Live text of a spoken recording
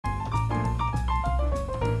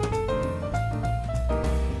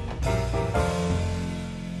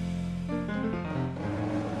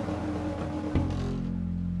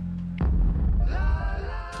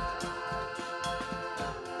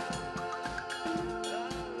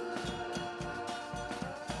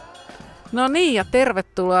No niin, ja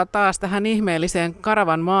tervetuloa taas tähän ihmeelliseen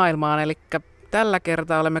karavan maailmaan. Eli tällä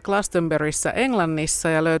kertaa olemme Glastonburyssa Englannissa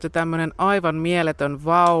ja löytyi tämmöinen aivan mieletön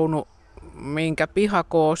vaunu, minkä piha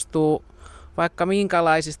koostuu vaikka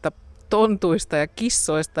minkälaisista tontuista ja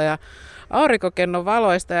kissoista ja aurinkokennon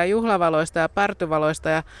valoista ja juhlavaloista ja pärtyvaloista.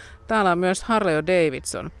 Ja täällä on myös Harley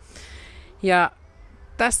Davidson. Ja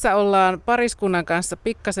tässä ollaan pariskunnan kanssa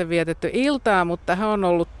pikkasen vietetty iltaa, mutta he on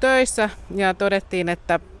ollut töissä ja todettiin,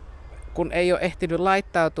 että kun ei ole ehtinyt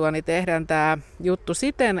laittautua, niin tehdään tämä juttu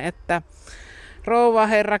siten, että rouva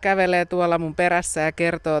herra kävelee tuolla mun perässä ja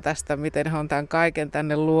kertoo tästä, miten he on tämän kaiken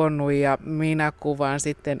tänne luonnut ja minä kuvaan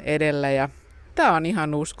sitten edellä. Ja tää on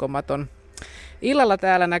ihan uskomaton. Illalla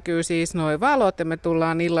täällä näkyy siis nuo valot ja me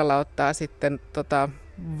tullaan illalla ottaa sitten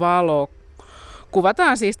valo.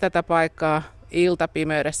 Kuvataan siis tätä paikkaa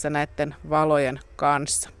iltapimeydessä näiden valojen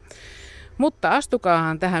kanssa. Mutta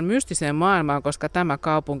astukaahan tähän mystiseen maailmaan, koska tämä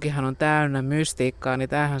kaupunkihan on täynnä mystiikkaa, niin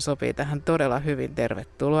tämähän sopii tähän todella hyvin.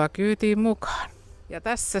 Tervetuloa kyytiin mukaan. Ja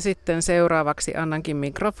tässä sitten seuraavaksi annankin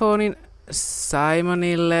mikrofonin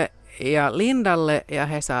Simonille ja Lindalle, ja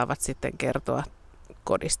he saavat sitten kertoa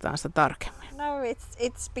kodistaansa tarkemmin. No,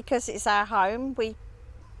 it's because it's our home.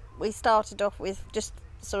 We started off with just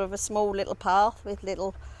sort of a small little path with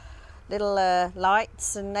little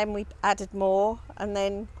lights, and then we added more, and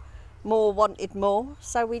then more wanted more,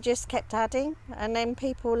 so we just kept adding, and then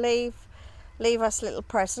people leave us little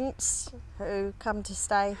presents who come to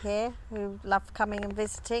stay here, who love coming and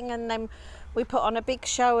visiting, and then we put on a big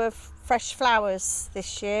show of fresh flowers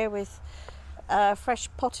this year with fresh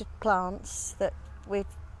potted plants that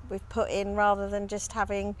we've put in rather than just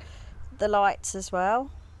having the lights as well.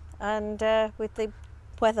 And with the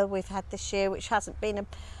weather we've had this year, which hasn't been a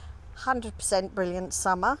 100% brilliant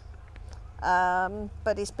summer,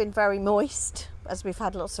 but it's been very moist as we've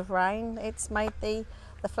had lots of rain. It's made the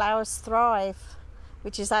flowers thrive,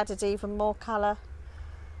 which has added even more colour,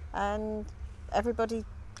 and everybody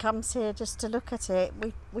comes here just to look at it.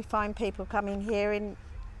 We find people coming here in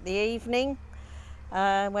the evening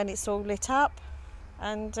when it's all lit up,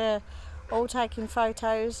 and all taking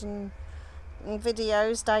photos and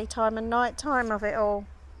videos daytime and night time of it all.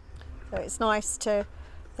 So it's nice to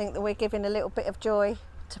think that we're giving a little bit of joy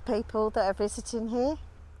to people that are visiting here.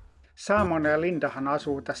 Simon ja Lindahan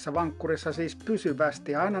asuu tässä vankkurissa siis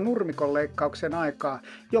pysyvästi aina nurmikon leikkauksen aikaa.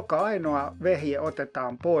 Joka ainoa vehje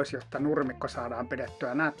otetaan pois, jotta nurmikko saadaan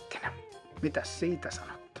pidettyä nättinä. Mitäs siitä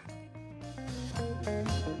sanotte?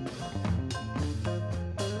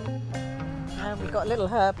 We've got a little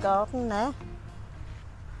herb garden there.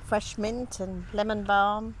 Fresh mint and lemon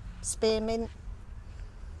balm, spearmint,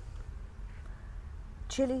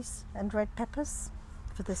 chilies and red peppers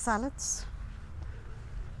for the salads.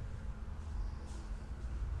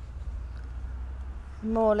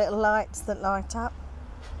 More little lights that light up.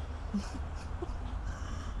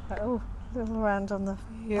 Oh, little around on the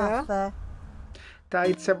path there. Tämä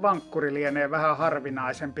itse vankkuri lienee vähän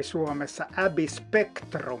harvinaisempi Suomessa. Abbey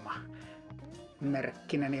Spectrum,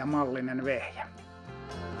 merkkinen ja mallinen vehje.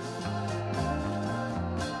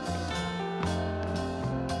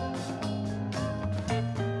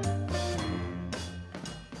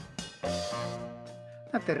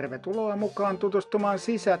 Ja tervetuloa mukaan tutustumaan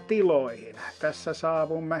sisätiloihin. Tässä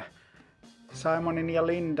saavumme Simonin ja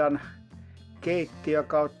Lindan keittiö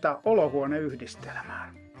kautta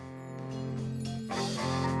olohuoneyhdistelmään.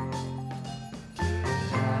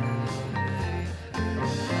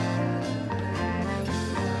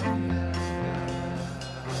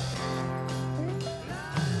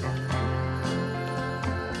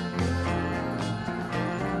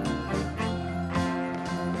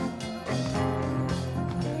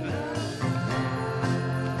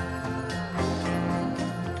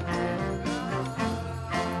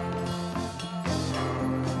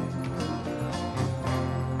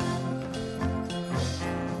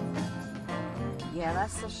 Yeah,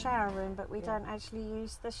 that's the shower room, but we don't actually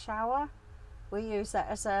use the shower. We use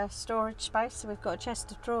that as a storage space, so we've got a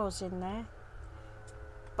chest of drawers in there.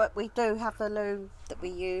 But we do have the loo that we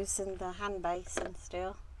use and the hand basin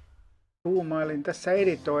still. Tuumailin tässä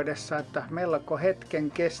editoidessa, että melko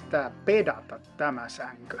hetken kestää pedata tämä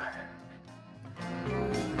sänky.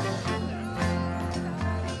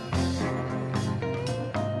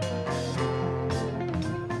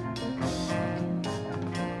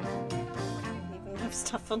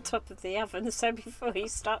 Stuff on top of the oven, so before you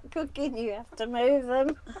start cooking you have to move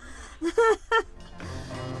them.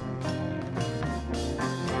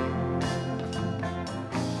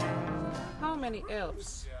 How many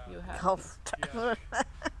elves you have? Oh,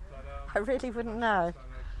 I really wouldn't know.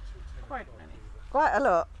 Quite many. Quite a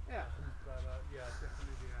lot. Yeah.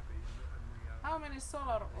 Definitely the Abbey and How many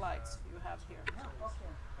solar lights you have here?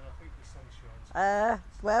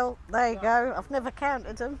 Well, there you go. I've never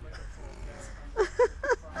counted them.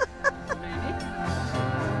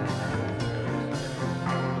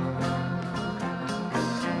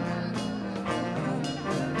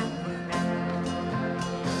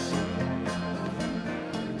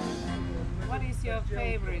 What is your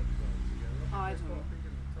favorite item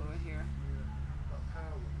over here?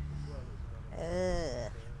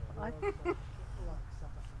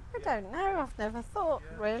 I don't know. I've never thought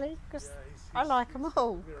really, because I like them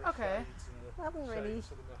all. Okay. I haven't really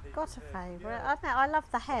got a favourite. I love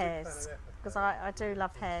the hares, because I do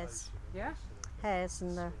love hares. Yeah? Hares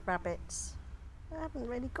and the rabbits. I haven't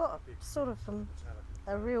really got sort of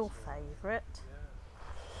a real favourite.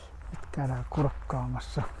 Nyt käydään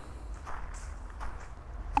kurkkaamassa.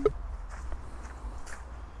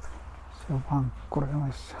 Se on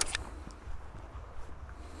vankkurimissa.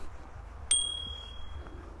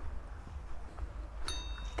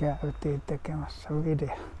 Käytiin tekemässä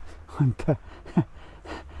video. On tää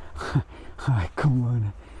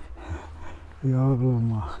aikamoinen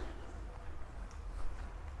joulumaa.